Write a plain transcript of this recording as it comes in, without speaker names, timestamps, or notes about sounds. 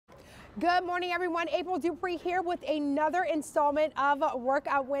Good morning, everyone. April Dupree here with another installment of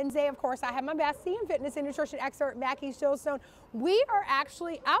Workout Wednesday. Of course, I have my bestie and fitness and nutrition expert, Mackie Showstone. We are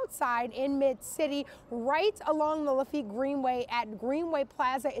actually outside in Mid-City, right along the Lafitte Greenway at Greenway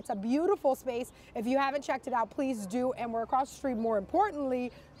Plaza. It's a beautiful space. If you haven't checked it out, please do. And we're across the street, more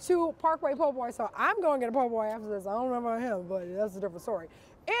importantly, to Parkway Po' Boy. So I'm going to get a po' boy after this. I don't know about him, but that's a different story.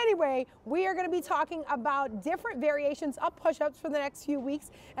 Anyway, we are going to be talking about different variations of push-ups for the next few weeks,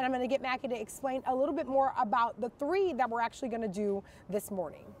 and I'm going to get Mackie to explain a little bit more about the 3 that we're actually going to do this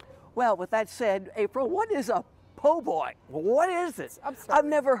morning. Well, with that said, April, what is a po' boy? What is it? I've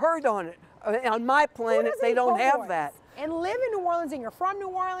never heard on it. On my planet, they don't have that. And live in New Orleans and you're from New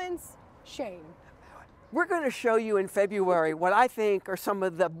Orleans, shame. We're going to show you in February what I think are some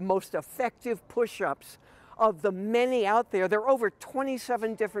of the most effective push-ups of the many out there. There are over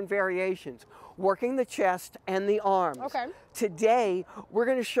 27 different variations, working the chest and the arms. Okay. Today, we're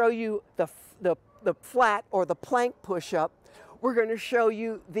going to show you the flat or the plank push-up. We're going to show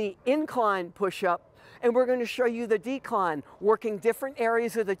you the incline push-up, and we're going to show you the decline, working different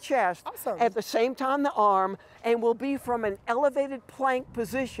areas of the chest. Awesome. At the same time the arm, and we'll be from an elevated plank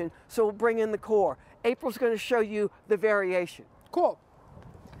position, so we'll bring in the core. April's going to show you the variation. Cool.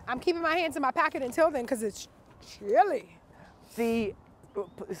 I'm keeping my hands in my pocket until then because it's chilly. The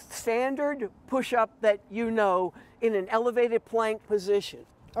standard push-up that you know in an elevated plank position.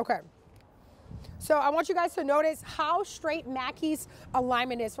 Okay. So I want you guys to notice how straight Mackie's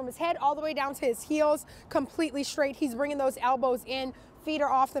alignment is, from his head all the way down to his heels, completely straight. He's bringing those elbows in, feet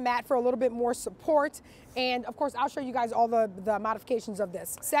are off the mat for a little bit more support. And of course, I'll show you guys all the modifications of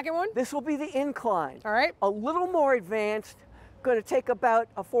this. Second one? This will be the incline. All right. A little more advanced, going to take about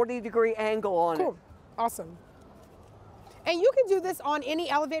a 40-degree angle on it. Cool. Awesome. And you can do this on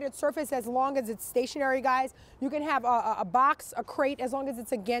any elevated surface as long as it's stationary, guys. You can have a box, a crate, as long as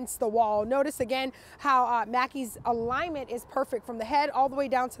it's against the wall. Notice again how Mackie's alignment is perfect from the head all the way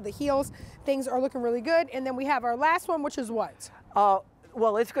down to the heels. Things are looking really good. And then we have our last one, which is what?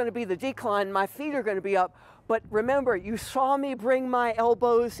 Well, it's going to be the decline. My feet are going to be up. But remember, you saw me bring my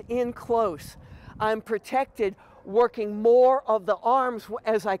elbows in close. I'm protected, working more of the arms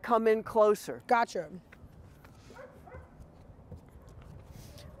as I come in closer. Gotcha.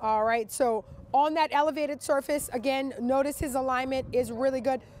 All right, so on that elevated surface, again, notice his alignment is really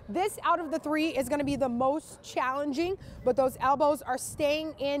good. This out of the 3 is gonna be the most challenging, but those elbows are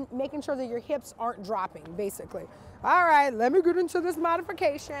staying in, making sure that your hips aren't dropping, basically. All right, let me get into this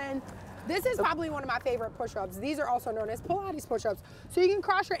modification. This is probably one of my favorite push-ups. These are also known as Pilates push-ups. So you can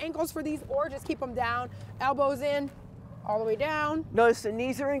cross your ankles for these or just keep them down, elbows in, all the way down. Notice the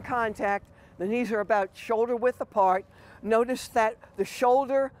knees are in contact. The knees are about shoulder width apart. Notice that the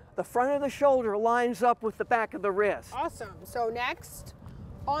shoulder, the front of the shoulder lines up with the back of the wrist. Awesome. So next,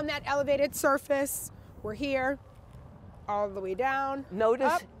 on that elevated surface, we're here, all the way down.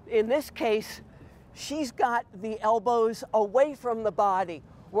 Notice up. In this case, she's got the elbows away from the body,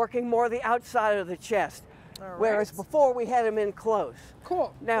 working more the outside of the chest. Right. Whereas before we had them in close.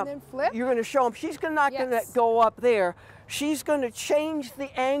 Cool. Now, and then flip. you're going to show them. She's not going to go up there. She's going to change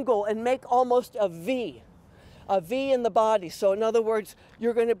the angle and make almost a V in the body. So in other words,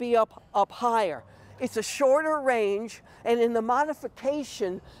 you're going to be up higher. It's a shorter range, and in the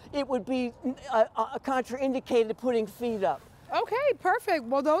modification, it would be contraindicated putting feet up. Okay, perfect.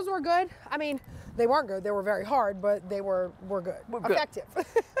 Well, those were good. I mean, they weren't good. They were very hard, but they were good. Effective.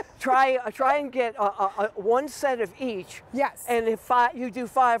 Try and get one set of each. Yes. And if you do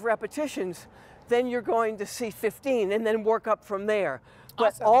 5 repetitions, then you're going to see 15, and then work up from there.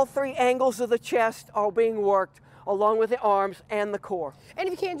 But awesome. All 3 angles of the chest are being worked, along with the arms and the core. And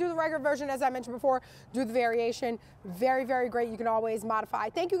if you can't do the regular version, as I mentioned before, do the variation. Very, very great. You can always modify.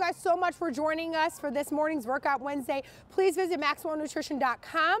 Thank you guys so much for joining us for this morning's Workout Wednesday. Please visit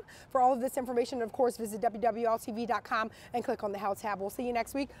MaxwellNutrition.com for all of this information. And of course, visit WWLTV.com and click on the Health tab. We'll see you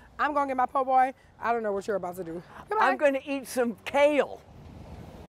next week. I'm going to get my po' boy. I don't know what you're about to do. Goodbye. I'm going to eat some kale.